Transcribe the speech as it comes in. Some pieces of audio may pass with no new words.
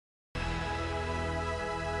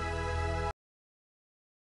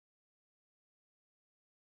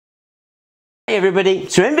Hey everybody,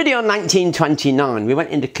 so in video 1929 we went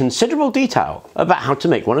into considerable detail about how to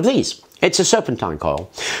make one of these. It's a serpentine coil.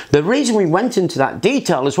 The reason we went into that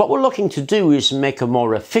detail is what we're looking to do is make a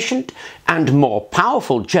more efficient and more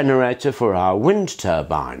powerful generator for our wind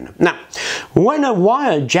turbine. Now, when a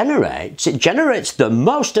wire generates, it generates the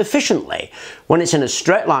most efficiently when it's in a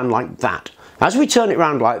straight line like that. As we turn it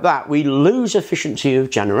around like that, we lose efficiency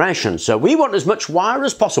of generation. So we want as much wire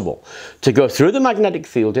as possible to go through the magnetic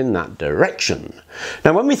field in that direction.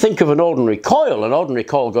 Now, when we think of an ordinary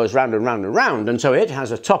coil goes round and round and round, and so it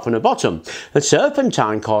has a top and a bottom. A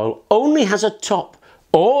serpentine coil only has a top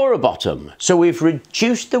or a bottom. So we've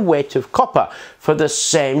reduced the weight of copper for the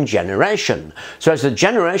same generation. So as the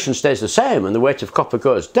generation stays the same and the weight of copper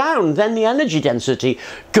goes down, then the energy density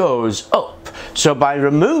goes up. So by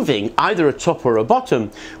removing either a top or a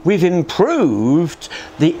bottom, we've improved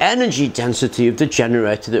the energy density of the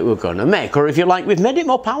generator that we're going to make. Or if you like, we've made it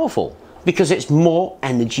more powerful, because it's more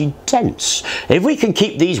energy dense. If we can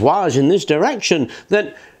keep these wires in this direction,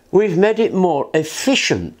 then we've made it more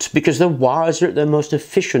efficient, because the wires are at their most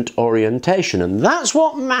efficient orientation, and that's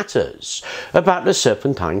what matters about the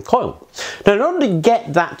serpentine coil. Now, in order to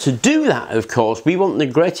get that to do that, of course, we want the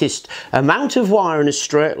greatest amount of wire in a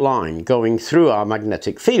straight line going through our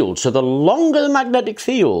magnetic field. So the longer the magnetic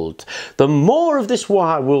field, the more of this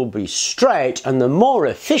wire will be straight and the more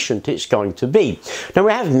efficient it's going to be. Now,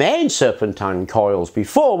 we have made serpentine coils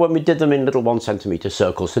before when we did them in little 1 centimeter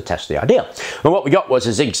circles to test the idea. And what we got was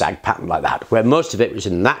a zigzag pattern like that, where most of it was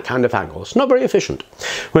in that kind of angle. It's not very efficient.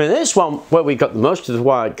 With this one, where we got most of the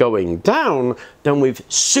wire going down, then we've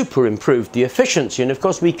super improved the efficiency. And of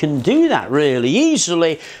course, we can do that really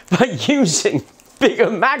easily by using bigger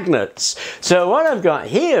magnets. So what I've got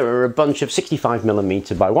here are a bunch of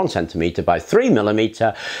 65mm by 1 centimeter by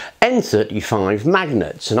 3mm N35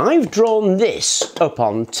 magnets. And I've drawn this up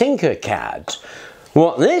on Tinkercad.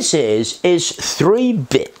 What this is 3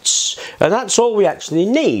 bits, and that's all we actually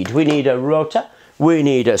need. We need a rotor, we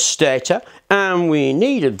need a stator, and we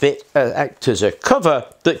need a bit act as a cover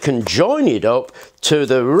that can join it up to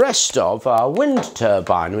the rest of our wind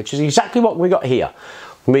turbine, which is exactly what we got here.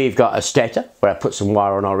 We've got a stator, where I put some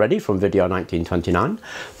wire on already from video 1929.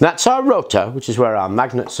 That's our rotor, which is where our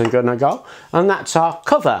magnets are going to go, and that's our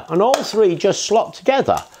cover, and all 3 just slot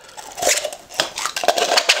together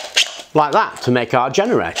like that to make our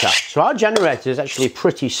generator. So our generator is actually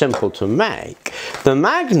pretty simple to make. The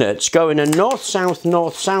magnets go in a north-south,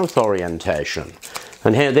 north-south orientation.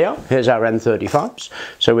 And here they are. Here's our N35s.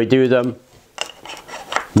 So we do them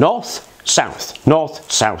north, south,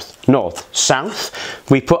 north, south, north, south.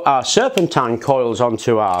 We put our serpentine coils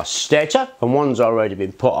onto our stator, and one's already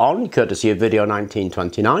been put on, courtesy of video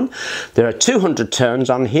 1929. There are 200 turns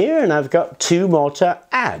on here, and I've got 2 more to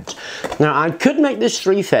add. Now, I could make this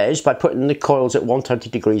 3-phase by putting the coils at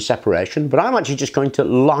 120-degree separation, but I'm actually just going to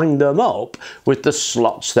line them up with the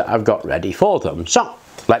slots that I've got ready for them. So,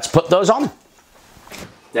 let's put those on.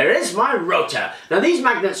 There is my rotor. Now, these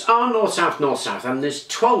magnets are north-south, north-south, and there's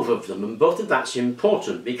 12 of them, and both of that's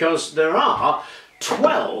important because there are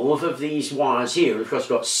 12 of these wires here. Of course,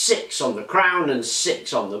 we've got 6 on the crown and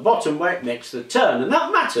 6 on the bottom where it makes the turn, and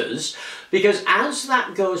that matters because as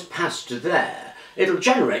that goes past there, it'll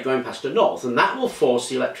generate going past the north, and that will force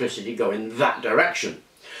the electricity to go in that direction.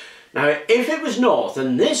 Now, if it was north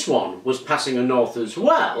and this one was passing a north as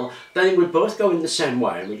well, then it would both go in the same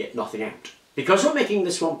way and we get nothing out. Because we're making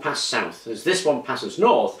this one pass south, as this one passes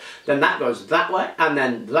north, then that goes that way and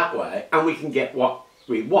then that way, and we can get what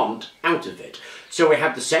we want out of it. So we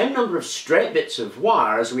have the same number of straight bits of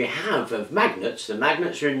wire as we have of magnets. The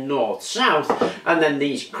magnets are in north-south, and then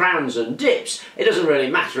these crowns and dips, it doesn't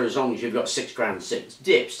really matter as long as you've got 6 crowns, 6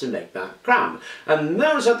 dips to make that crown. And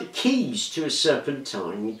those are the keys to a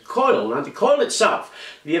serpentine coil. Now, the coil itself,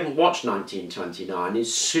 if you haven't watched 1929,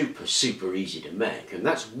 is super easy to make. And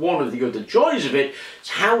that's one of the other joys of it, is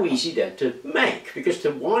how easy they're to make. Because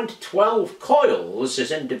to wind 12 coils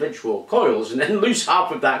as individual coils and then lose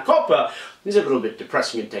half of that copper is a little bit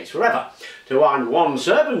depressing and takes forever. To wind 1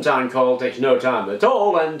 serpentine coil takes no time at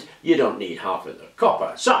all, and you don't need half of the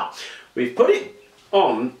copper. So, we've put it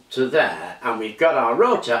on to there, and we've got our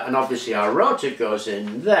rotor, and obviously our rotor goes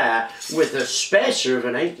in there with a spacer of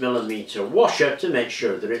an 8mm washer to make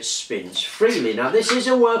sure that it spins freely. Now, this is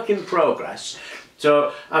a work in progress.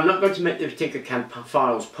 So I'm not going to make the Tinkercad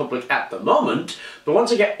files public at the moment, but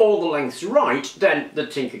once I get all the lengths right, then the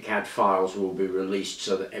Tinkercad files will be released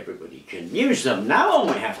so that everybody can use them. Now all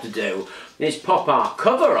we have to do is pop our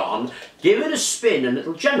cover on, give it a spin, and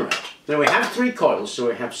it'll generate. Now we have 3 coils, so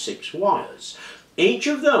we have 6 wires. Each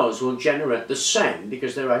of those will generate the same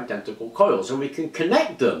because they're identical coils, and we can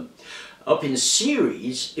connect them up in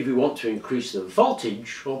series if we want to increase the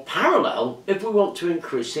voltage, or parallel if we want to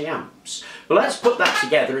increase the amps. But let's put that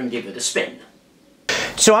together and give it a spin.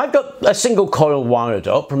 So I've got a single coil wired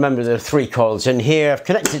up. Remember, there are 3 coils in here. I've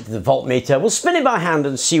connected to the voltmeter. We'll spin it by hand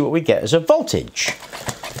and see what we get as a voltage.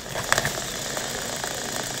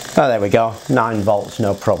 Oh, there we go, 9 volts,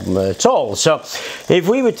 no problem at all. So if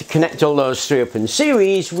we were to connect all those 3 up in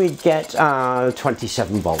series, we'd get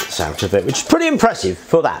 27 volts out of it, which is pretty impressive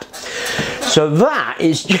for that. So that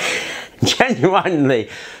is genuinely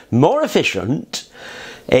more efficient,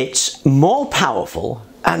 it's more powerful,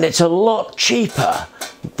 and it's a lot cheaper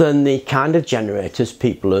than the kind of generators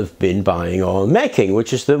people have been buying or making,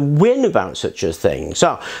 which is the win about such a thing.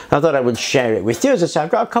 So I thought I would share it with you. As I say,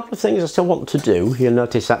 I've got a couple of things I still want to do. You'll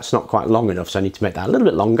notice that's not quite long enough, so I need to make that a little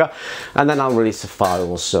bit longer, and then I'll release the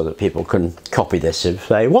files so that people can copy this if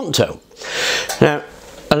they want to. Now,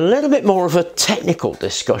 a little bit more of a technical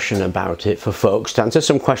discussion about it for folks to answer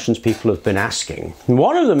some questions people have been asking.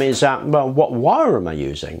 One of them is, well, what wire am I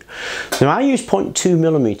using? Now, I use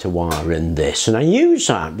 0.2mm wire in this, and I use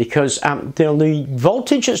that because the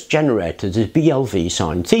voltage that's generated is BLV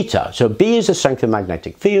sine theta. So B is the strength of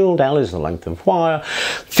magnetic field, L is the length of wire,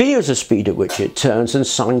 V is the speed at which it turns, and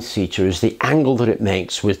sine theta is the angle that it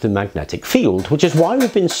makes with the magnetic field, which is why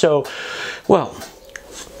we've been so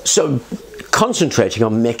concentrating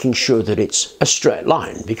on making sure that it's a straight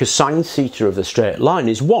line, because sine theta of the straight line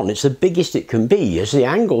is 1. It's the biggest it can be. As the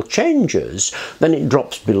angle changes, then it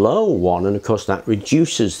drops below 1, and of course that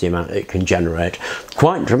reduces the amount it can generate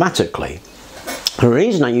quite dramatically. The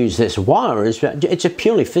reason I use this wire is that it's a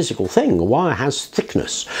purely physical thing. A wire has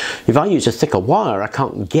thickness. If I use a thicker wire, I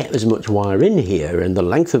can't get as much wire in here, and the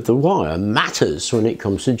length of the wire matters when it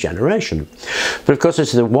comes to generation. But of course,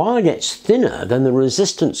 as the wire gets thinner, then the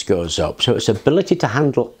resistance goes up, so its ability to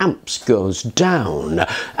handle amps goes down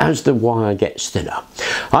as the wire gets thinner.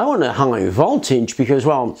 I want a high voltage because,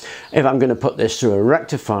 well, if I'm going to put this through a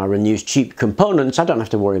rectifier and use cheap components, I don't have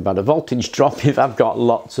to worry about a voltage drop if I've got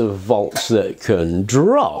lots of volts that can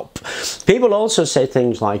drop. People also say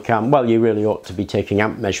things like, well, you really ought to be taking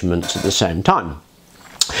amp measurements at the same time.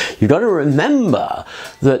 You've got to remember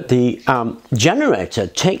that the generator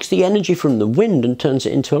takes the energy from the wind and turns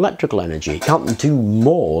it into electrical energy. It can't do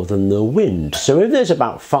more than the wind. So if there's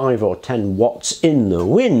about 5 or 10 watts in the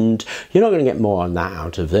wind, you're not going to get more on that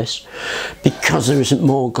out of this because there isn't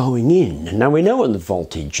more going in. Now, we know what the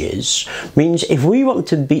voltage is. Means if we want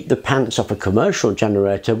to beat the pants off a commercial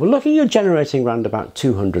generator, we're looking at generating around about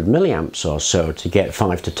 200 milliamps or so to get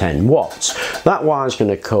 5 to 10 watts. That wire's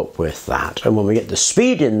going to cope with that. And when we get the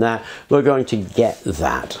speed in there, we're going to get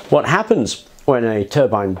that. What happens when a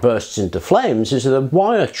turbine bursts into flames is that the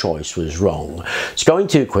wire choice was wrong. It's going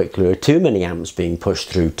too quickly, there are too many amps being pushed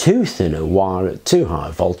through too thin a wire at too high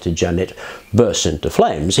a voltage, and it bursts into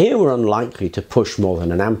flames. Here we're unlikely to push more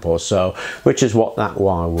than an amp or so, which is what that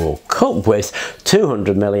wire will cope with.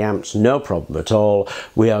 200 milliamps, no problem at all.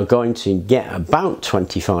 We are going to get about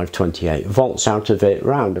 25-28 volts out of it,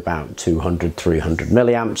 around about 200-300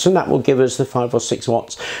 milliamps, and that will give us the 5 or 6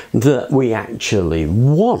 watts that we actually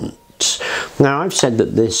want. Now, I've said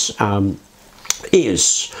that this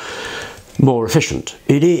is more efficient,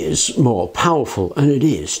 it is more powerful, and it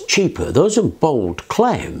is cheaper. Those are bold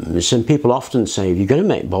claims, and people often say if you're going to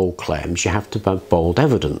make bold claims you have to have bold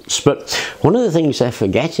evidence. But one of the things they're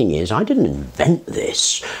forgetting is I didn't invent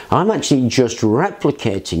this. I'm actually just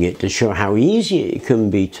replicating it to show how easy it can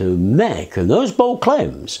be to make, and those bold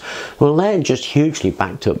claims, well, they're just hugely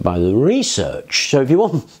backed up by the research. So if you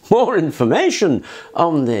want more information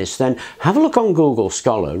on this, then have a look on Google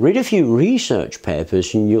Scholar, read a few research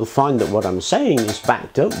papers, and you'll find that what I'm saying is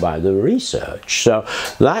backed up by the research. So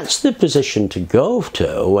that's the position to go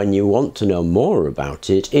to when you want to know more about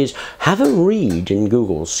it, is have a read in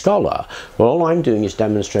Google Scholar. Well, all I'm doing is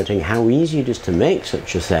demonstrating how easy it is to make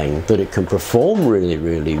such a thing, that it can perform really,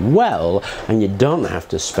 really well, and you don't have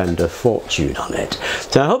to spend a fortune on it.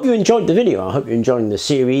 So I hope you enjoyed the video. I hope you're enjoying the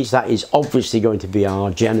series. That is obviously going to be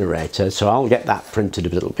our generator, so I'll get that printed a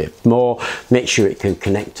little bit more, make sure it can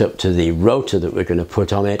connect up to the rotor that we're going to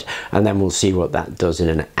put on it, and then we'll see what that does in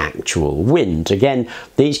an actual wind. Again,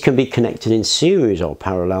 these can be connected in series or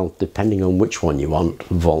parallel depending on which one you want,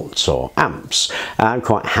 volts or amps. I'm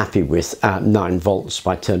quite happy with 9 volts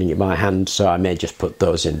by turning it by hand, so I may just put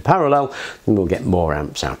those in parallel and we'll get more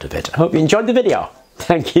amps out of it. I hope you enjoyed the video.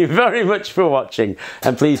 Thank you very much for watching,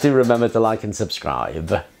 and please do remember to like and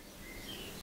subscribe.